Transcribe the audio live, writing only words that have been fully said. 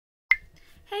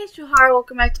Hey, it's Johar.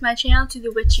 Welcome back to my channel, to the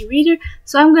Witchy Reader.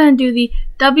 So I'm going to do the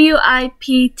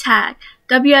WIP tag.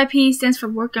 WIP stands for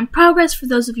Work in Progress, for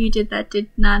those of you that did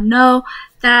not know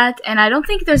that. And I don't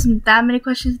think there's that many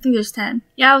questions. I think there's 10.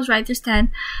 Yeah, I was right. There's 10.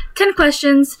 10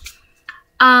 questions.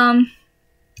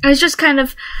 It's just kind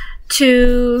of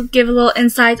to give a little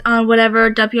insight on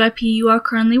whatever WIP you are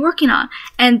currently working on.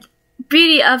 And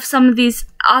beauty of some of these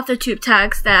AuthorTube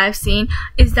tags that I've seen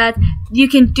is that you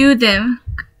can do them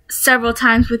several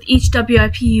times with each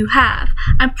WIP you have.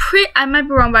 I might be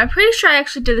wrong, but I'm pretty sure I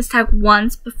actually did this tag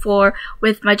once before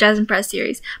with my Jasmine Press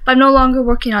series, but I'm no longer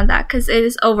working on that because it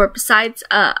is over. Besides,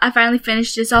 I finally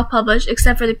finished it. It's all published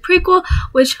except for the prequel,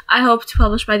 which I hope to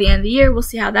publish by the end of the year. We'll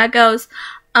see how that goes.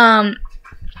 But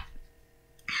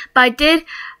I did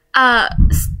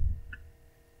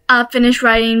finish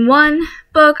writing one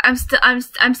book. I'm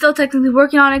still technically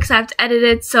working on it because I have to edit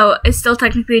it, so it's still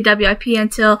technically WIP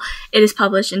until it is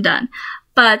published and done.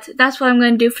 But that's what I'm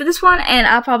going to do for this one, and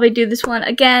I'll probably do this one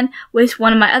again with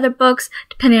one of my other books,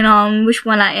 depending on which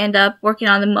one I end up working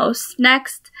on the most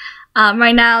next.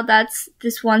 Right now, that's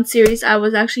this one series I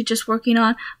was actually just working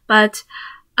on, but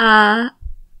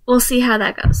we'll see how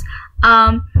that goes.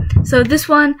 So this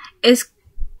one is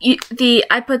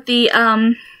I put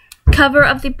the cover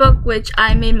of the book, which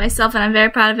I made myself, and I'm very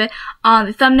proud of it, on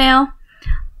the thumbnail,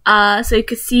 so you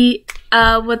could see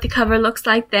what the cover looks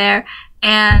like there.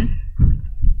 And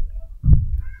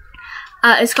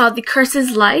it's called The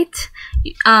Curse's Light,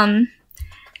 and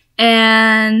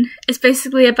it's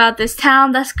basically about this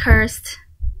town that's cursed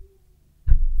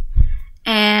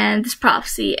and this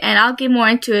prophecy, and I'll get more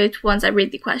into it once I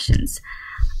read the questions.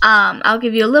 I'll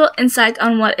give you a little insight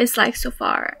on what it's like so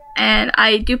far, and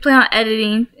I do plan on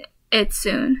editing it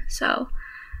soon, so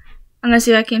I'm gonna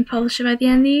see if I can publish it by the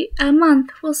end of the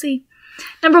month. We'll see.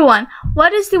 Number 1,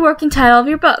 what is the working title of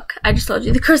your book? I just told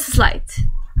you, The Curse's Light.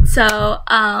 So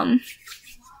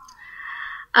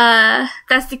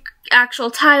that's the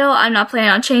actual title. I'm not planning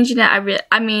on changing it.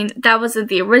 I mean, that wasn't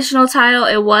the original title.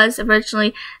 It was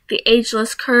originally The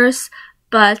Ageless Curse,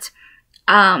 but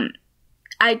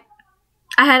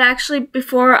I had actually,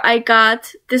 before I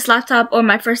got this laptop, or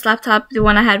my first laptop, the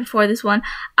one I had before this one,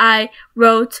 I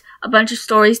wrote a bunch of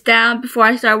stories down before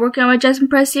I started working on my Jasmine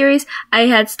Press series. I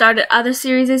had started other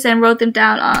series and wrote them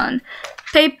down on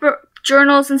paper,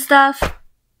 journals and stuff.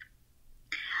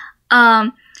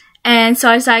 And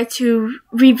so I decided to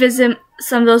revisit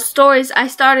some of those stories I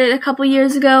started a couple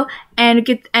years ago, and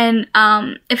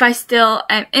if I still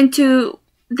am into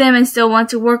them and still want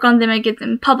to work on them and get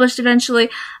them published eventually,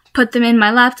 put them in my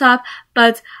laptop.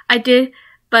 But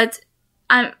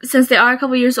since they are a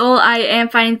couple years old, I am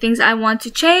finding things I want to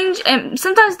change, and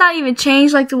sometimes not even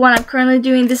change, like the one I'm currently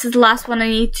doing. This is the last one I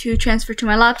need to transfer to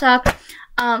my laptop.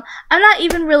 I'm not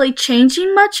even really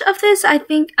changing much of this. I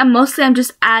think I'm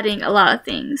just adding a lot of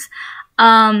things.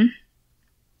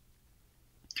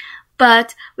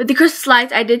 But with The Curse's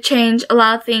Light, I did change a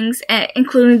lot of things,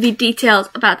 including the details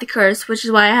about the curse, which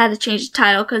is why I had to change the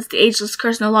title, because The Ageless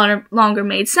Curse no longer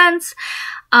made sense.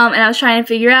 And I was trying to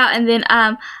figure out, and then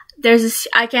there's this,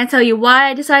 I can't tell you why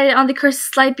I decided on The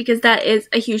Curse's Light, because that is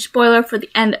a huge spoiler for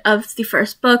the end of the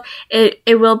first book.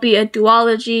 It will be a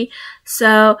duology.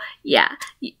 So yeah,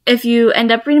 if you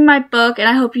end up reading my book, and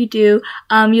I hope you do,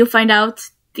 you'll find out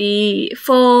the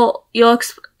full, you'll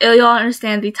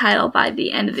understand the title by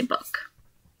the end of the book.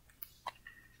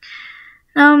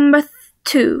 Number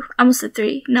 2, I almost said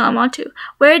 3, no, I'm on 2.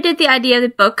 Where did the idea of the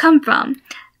book come from?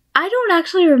 I don't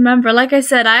actually remember. Like I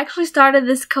said, I actually started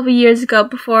this a couple years ago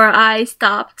before I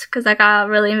stopped, because I got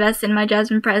really invested in my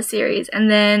Jasmine Press series, and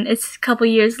then it's a couple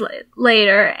years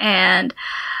later, and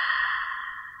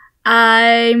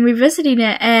I'm revisiting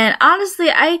it, and honestly,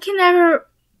 I can never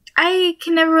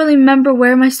really remember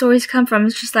where my stories come from.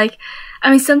 It's just like, I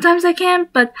mean, sometimes I can,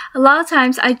 but a lot of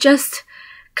times I just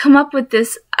come up with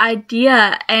this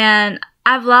idea, and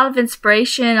I have a lot of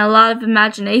inspiration, a lot of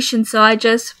imagination, so I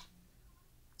just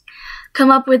come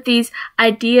up with these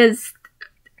ideas,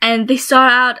 and they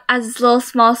start out as this little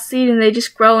small seed, and they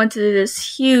just grow into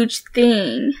this huge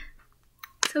thing.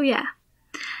 So yeah.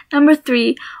 Number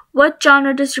 3, what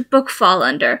genre does your book fall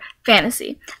under?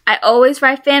 Fantasy. I always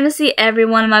write fantasy. Every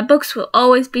one of my books will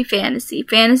always be fantasy.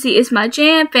 Fantasy is my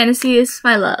jam. Fantasy is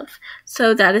my love.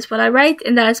 So that is what I write,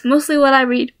 and that is mostly what I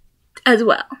read as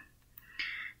well.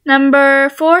 Number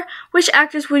 4, which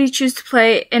actors would you choose to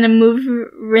play in a movie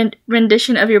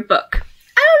rendition of your book?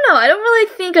 I don't know. I don't really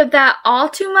think of that all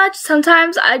too much.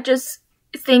 Sometimes I just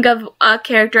think of a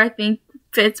character I think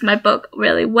fits my book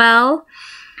really well.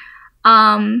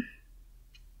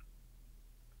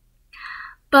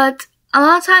 But a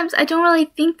lot of times I don't really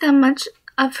think that much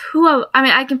of who I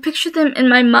mean, I can picture them in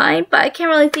my mind, but I can't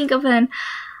really think of an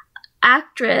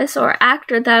actress or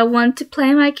actor that I want to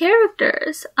play my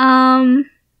characters.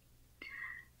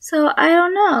 So I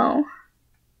don't know.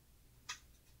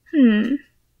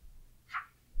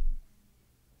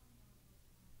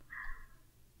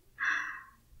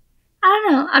 I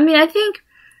don't know. I mean, I think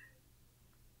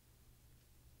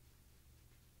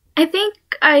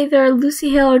either Lucy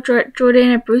Hale or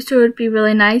Jordana Brewster would be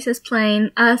really nice as playing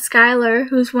Skylar,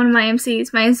 who's one of my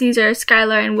MCs. My MCs are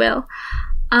Skylar and Will.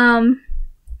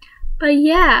 But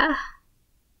yeah,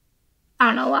 I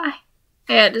don't know why.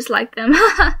 Yeah, I just like them.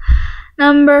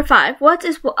 Number 5. What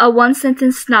is a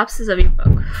one-sentence synopsis of your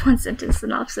book? One-sentence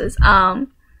synopsis.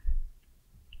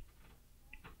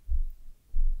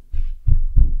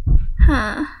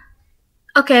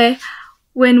 Okay.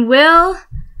 When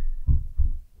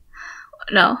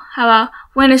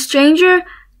a stranger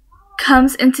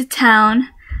comes into town,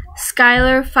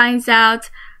 Skylar finds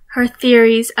out her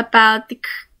theories about the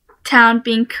town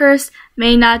being cursed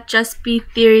may not just be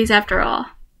theories after all.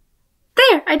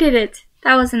 There, I did it.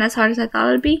 That wasn't as hard as I thought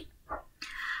it would be.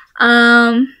 What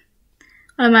am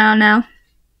I on now?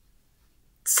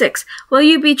 6. Will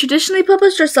you be traditionally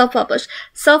published or self-published?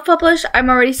 Self-published, I'm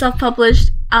already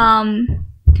self-published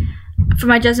for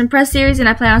my Just Impress series, and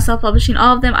I plan on self-publishing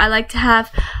all of them. I like to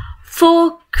have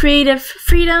full creative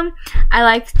freedom. I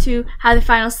like to have the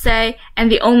final say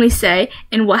and the only say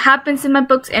in what happens in my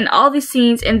books and all the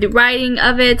scenes and the writing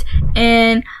of it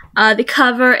and the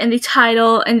cover and the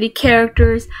title and the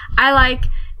characters. I like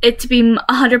it to be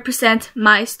 100%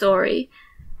 my story.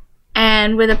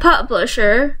 And with a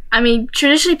publisher, I mean,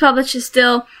 traditionally published is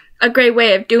still a great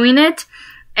way of doing it,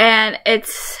 and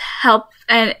it's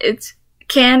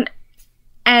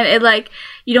like,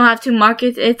 you don't have to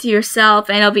market it to yourself,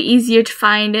 and it'll be easier to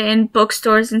find it in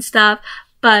bookstores and stuff,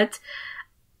 but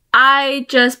I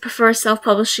just prefer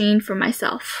self-publishing for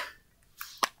myself.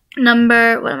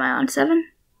 Number, what am I on, 7?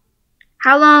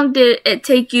 How long did it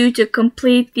take you to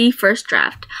complete the first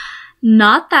draft?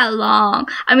 Not that long.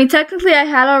 I mean, technically I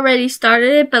had already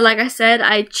started it, but like I said,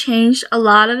 I changed a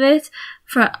lot of it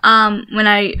from when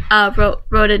I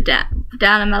wrote it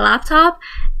down on my laptop,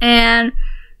 and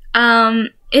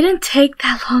it didn't take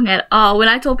that long at all. When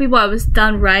I told people I was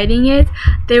done writing it,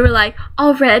 they were like,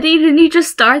 already? Didn't you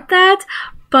just start that?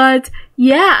 But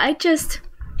yeah, I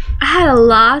had a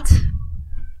lot.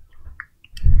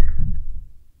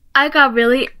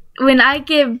 When I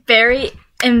get very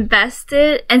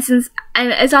invested, and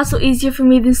it's also easier for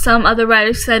me than some other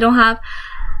writers because I don't have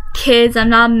kids, I'm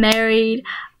not married,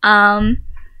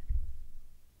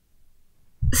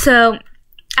 so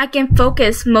I can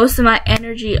focus most of my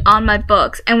energy on my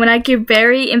books, and when I get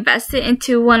very invested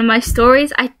into one of my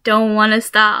stories, I don't want to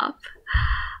stop.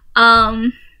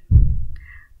 But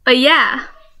yeah.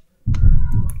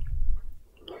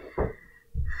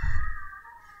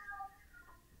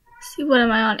 Let's see, what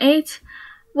am I on? 8.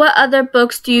 What other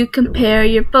books do you compare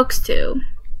your books to?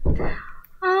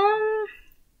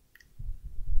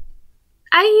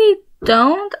 I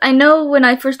don't. I know when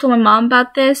I first told my mom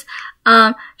about this,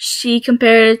 she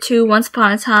compared it to Once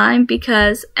Upon a Time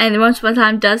and Once Upon a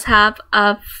Time does have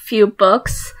a few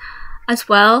books as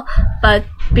well, but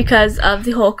because of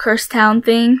the whole Cursed Town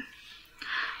thing.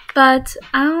 But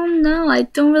I don't know. I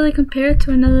don't really compare it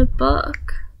to another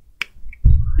book.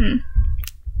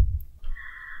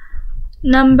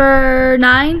 Number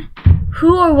 9,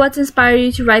 who or what's inspired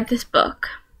you to write this book?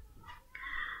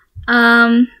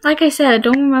 Like I said, I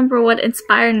don't remember what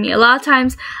inspired me. A lot of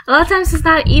times it's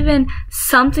not even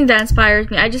something that inspires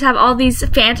me. I just have all these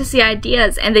fantasy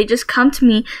ideas and they just come to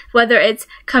me, whether it's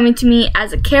coming to me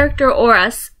as a character or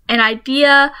as an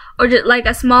idea, or just like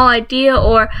a small idea,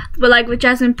 but like with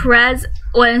Jasmine Perez,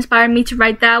 what inspired me to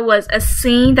write that was a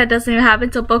scene that doesn't even happen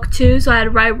until book 2, so I had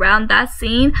to write around that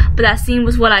scene, but that scene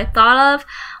was what I thought of.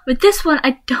 With this one,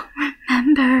 I don't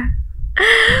remember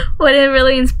what it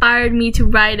really inspired me to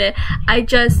write it. I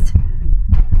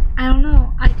don't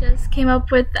know, I just came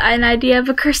up with an idea of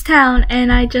a cursed town and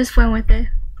I just went with it.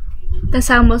 That's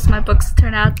how most of my books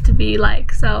turn out to be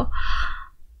like, so.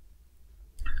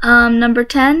 Number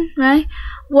 10, right?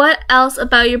 What else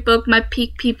about your book might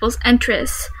pique people's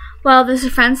interest? Well, this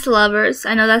is Friends to Lovers.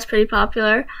 I know that's pretty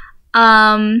popular.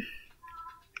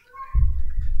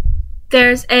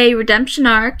 There's a redemption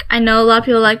arc. I know a lot of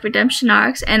people like redemption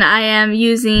arcs, and I am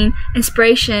using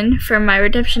inspiration for my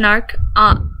redemption arc.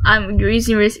 I'm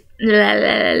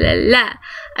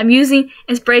using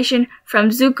inspiration from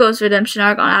Zuko's redemption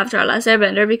arc on Avatar: Last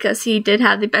Airbender because he did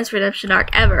have the best redemption arc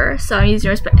ever. So I'm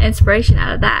using inspiration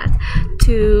out of that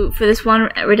for this one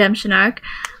redemption arc.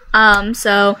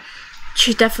 So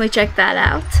should definitely check that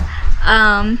out.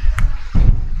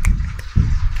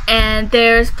 And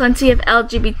there's plenty of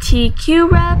LGBTQ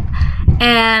rep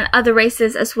and other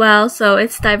races as well, so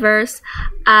it's diverse.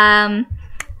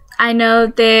 I know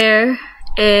there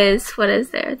is,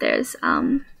 there's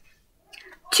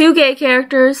 2 gay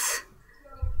characters,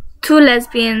 2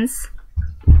 lesbians.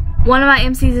 One of my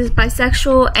MCs is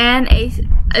bisexual and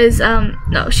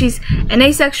she's an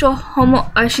asexual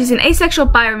she's an asexual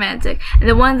biromantic, and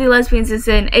then one of the lesbians is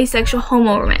an asexual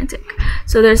homoromantic.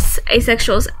 So there's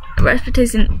asexuals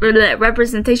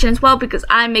representation as well, because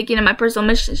I'm making it my personal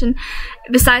mission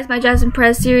besides my Jasmine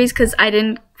Perez series, because I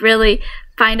didn't really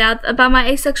find out about my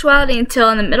asexuality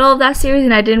until in the middle of that series,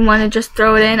 and I didn't want to just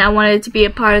throw it in. I wanted it to be a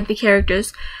part of the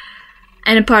characters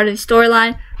and a part of the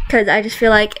storyline, because I just feel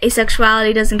like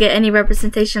asexuality doesn't get any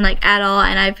representation like at all,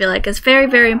 and I feel like it's very,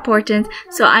 very important.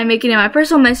 So I'm making it my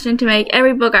personal mission to make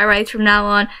every book I write from now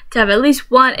on to have at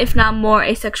least 1, if not more,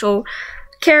 asexual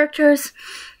characters.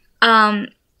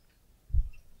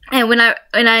 And when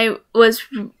I was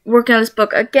working on this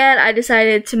book again, I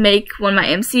decided to make one of my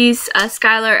MCs,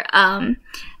 Skylar,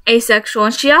 asexual,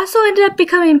 and she also ended up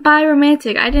becoming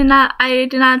biromantic. I did not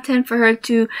intend for her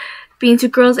to be into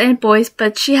girls and boys,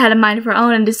 but she had a mind of her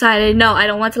own and decided, no, I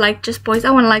don't want to like just boys,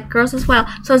 I want to like girls as well.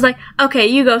 So I was like, okay,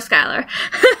 you go, Skylar.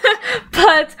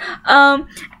 But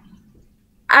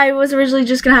I was originally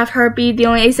just gonna have her be the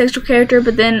only asexual character,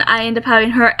 but then I ended up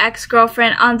having her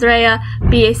ex-girlfriend Andrea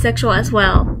be asexual as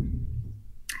well.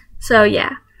 So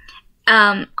yeah,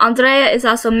 Andrea is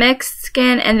also mixed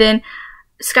skin, and then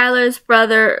Skylar's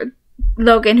brother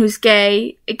Logan, who's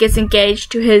gay, gets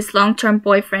engaged to his long-term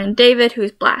boyfriend David,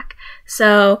 who's black.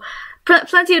 So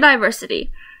plenty of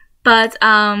diversity. But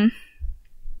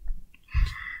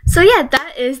so yeah,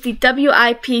 that is the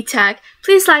WIP tag.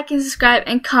 Please like and subscribe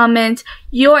and comment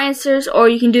your answers, or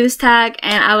you can do this tag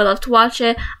and I would love to watch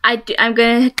it. I'm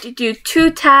going to do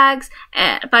 2 tags,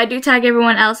 but I do tag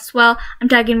everyone else as well. I'm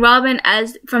tagging Robin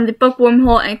as from the book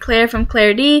Wormhole and Claire from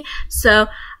Claire D. So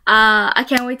I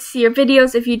can't wait to see your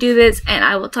videos if you do this, and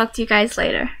I will talk to you guys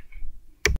later.